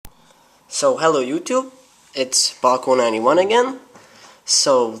So hello YouTube, it's Baco91 again.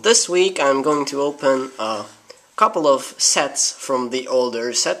 So this week I'm going to open a couple of sets from the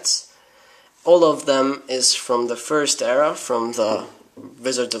older sets. All of them is from the first era, from the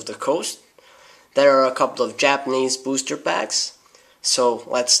Wizards of the Coast. There are a couple of Japanese booster packs. So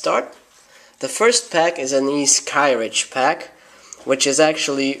let's start. The first pack is an Skyridge pack, which is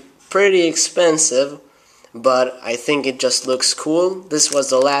actually pretty expensive, but I think it just looks cool. This was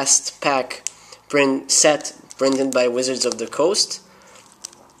the last pack set printed by Wizards of the Coast.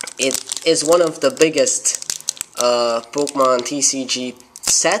 It is one of the biggest Pokemon TCG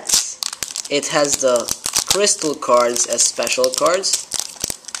sets. It has the crystal cards as special cards,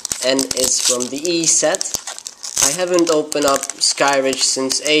 and it's from the E set. I haven't opened up Skyridge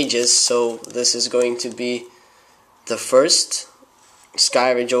since ages, so this is going to be the first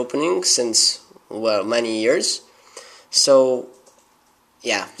Skyridge opening since, well, many years. So,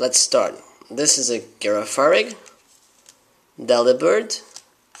 yeah, let's start. This is a Girafarig, Delibird,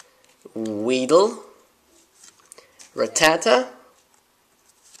 Weedle, Rattata,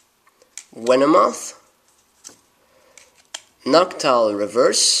 Venomoth, Noctowl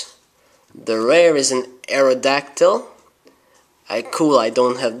Reverse. The rare is an Aerodactyl. Cool, I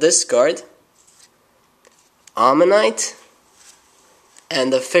don't have this card. Ammonite,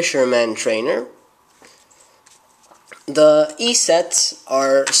 and the Fisherman Trainer. The E-sets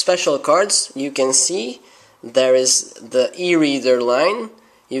are special cards. You can see there is the e-reader line.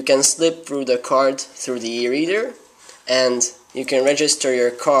 You can slip through the card through the e-reader, and you can register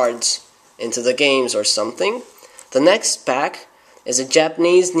your cards into the games or something. The next pack is a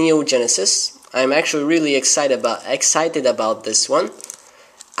Japanese Neo Genesis. I'm actually really excited about this one.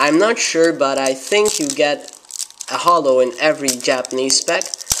 I'm not sure, but I think you get a holo in every Japanese pack,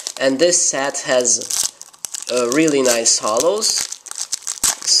 and this set has really nice holos.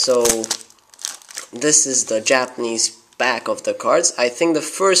 So this is the Japanese back of the cards. I think the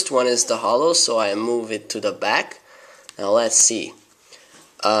first one is the holo, so I move it to the back. Now let's see.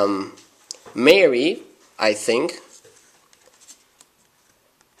 Mary, I think.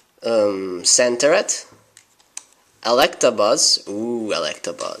 Centeret. Electabuzz. Ooh,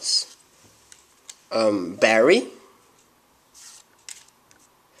 Electabuzz. Barry.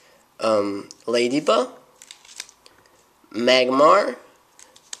 Ladybug. Magmar,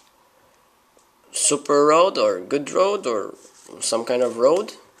 Super Road or Good Road or some kind of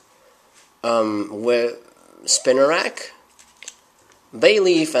road, with Spinnerack,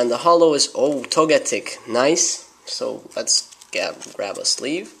 Bayleaf, and the holo is Togetic. Nice. So let's grab a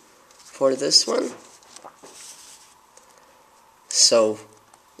sleeve for this one. So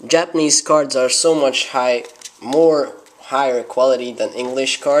Japanese cards are so much higher quality than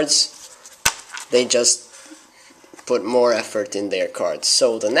English cards. They just put more effort in their cards.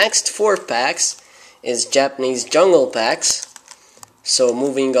 So the next 4 packs is Japanese jungle packs. So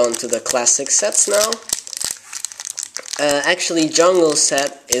moving on to the classic sets now. Actually, jungle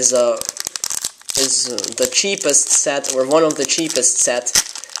set is the cheapest set, or one of the cheapest sets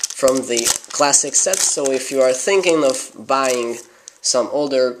from the classic sets. So if you are thinking of buying some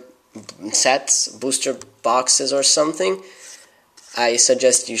older sets, booster boxes or something, I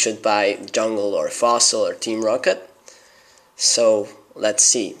suggest you should buy Jungle or Fossil or Team Rocket. So let's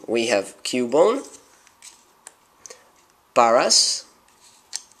see. We have Cubone, Paras,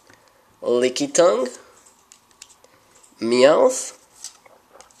 Lickitung, Meowth,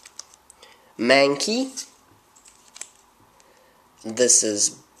 Mankey. This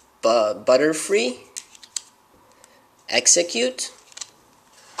is Butterfree, Execute,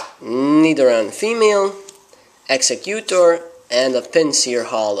 Nidoran Female, Executor, and a Pinsir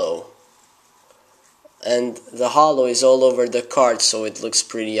holo. And the holo is all over the card, so it looks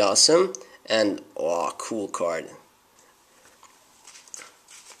pretty awesome. And, oh, cool card.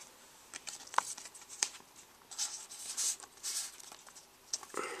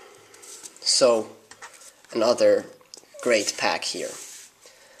 So, another great pack here.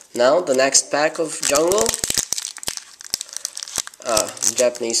 Now, the next pack of Jungle.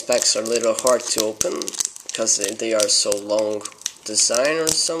 Japanese packs are a little hard to open because they are so long design or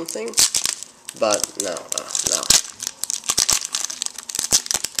something. But no.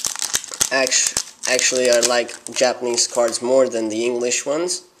 Actually, I like Japanese cards more than the English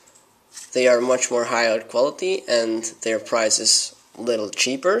ones. They are much more higher quality and their price is a little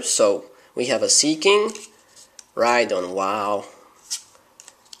cheaper. So we have a Seaking, Rhydon, wow,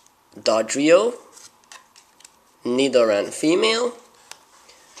 Dodrio, Nidoran Female,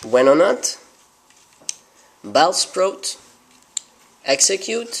 Venonat, Bellsprout,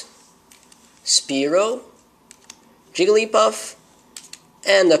 Execute, Spearow, Jigglypuff,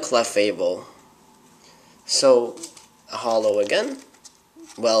 and a Clefable. So, a holo again.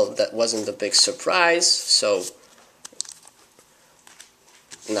 Well, that wasn't a big surprise, so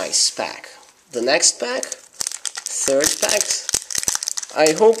nice pack. The next pack, third pack,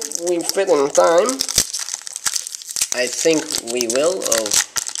 I hope we fit in time. I think we will. Oh,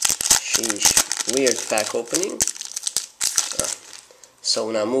 sheesh, weird pack opening.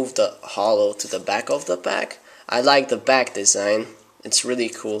 So now move the holo to the back of the pack. I like the back design, it's really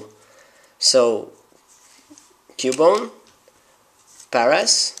cool. So, Cubone,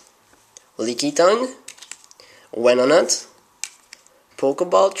 Paras, Leaky Tongue, Venonat,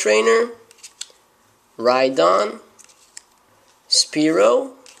 Pokeball Trainer, Rhydon,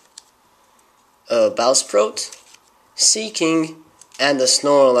 Spearow, Bellsprout, Seaking, and the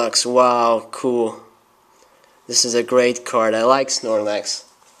Snorlax. Wow, cool. This is a great card. I like Snorlax.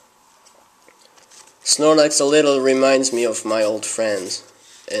 Snorlax a little reminds me of my old friends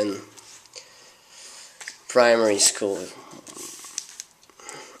in primary school.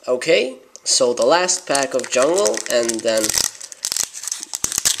 Okay, so the last pack of Jungle, and then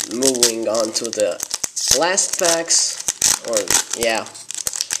moving on to the last packs, or yeah,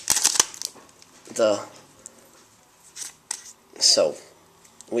 so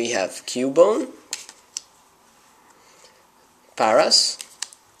we have Cubone, Paras,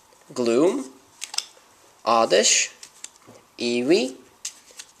 Gloom, Oddish, Eevee,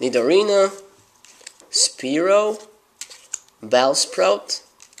 Nidorina, Spearow, Bellsprout,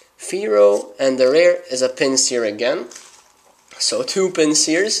 Fearow, and the rare is a Pinsir again. So 2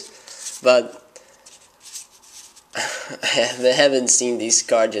 Pinsirs, but I haven't seen these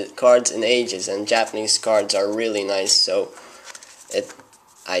cards in ages, and Japanese cards are really nice, so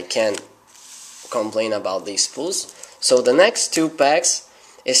I can't complain about these pulls. So the next 2 packs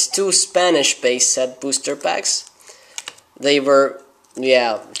is 2 Spanish-based set booster packs. They were,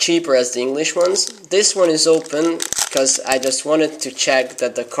 yeah, cheaper as the English ones. This one is open because I just wanted to check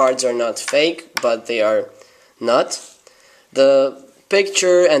that the cards are not fake, but they are not. The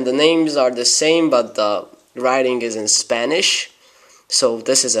picture and the names are the same, but the writing is in Spanish. So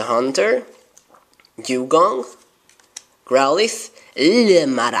this is a Hunter, Dugong, Growlithe,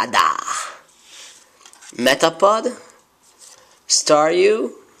 Limarada, Metapod,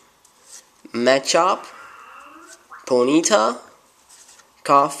 Staryu, Machop, Ponyta,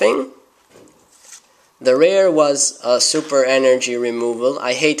 Coughing. The rare was a super energy removal.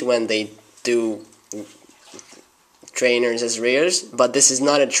 I hate when they do trainers as rares, but this is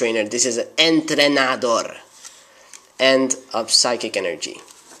not a trainer, this is an entrenador, and a psychic energy.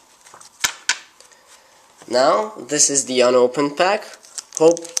 Now this is the unopened pack.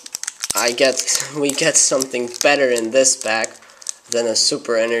 Hope we get something better in this pack than a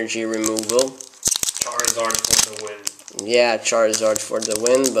super energy removal. Charizard for the win. Yeah, Charizard for the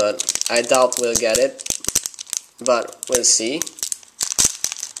win, but I doubt we'll get it. But we'll see.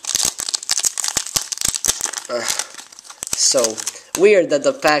 So, weird that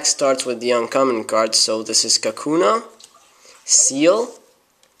the pack starts with the uncommon cards. So this is Kakuna, Seal,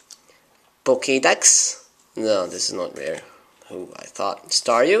 Pokédex. No, this is not rare. Who I thought.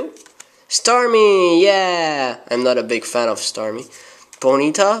 Staryu? Starmie! Yeah! I'm not a big fan of Starmie.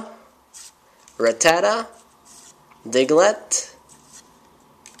 Ponyta, Rattata, Diglett,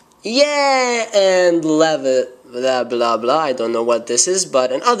 yeah! And Levitt. Blah blah blah, I don't know what this is,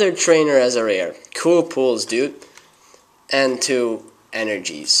 but another trainer as a rare. Cool pulls, dude. And 2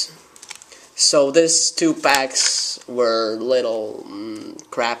 energies. So these 2 packs were little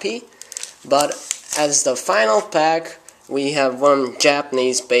crappy, but as the final pack, we have 1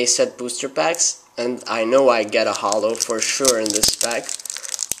 Japanese base set booster packs, and I know I get a holo for sure in this pack.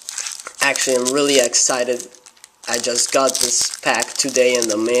 Actually, I'm really excited. I just got this pack today in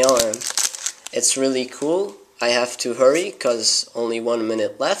the mail, and it's really cool. I have to hurry because only 1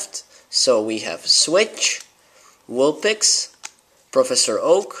 minute left. So we have Switch, Vulpix, Professor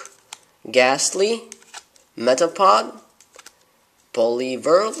Oak, Ghastly, Metapod,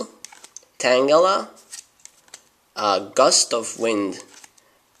 Poliwhirl, Tangela, Gust of Wind,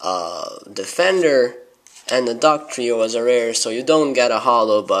 Defender, and the Dugtrio as a rare. So you don't get a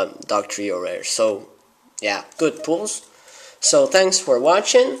holo, but Dugtrio rare. So yeah, good pulls. So thanks for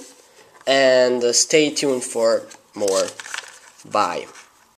watching, and stay tuned for more. Bye.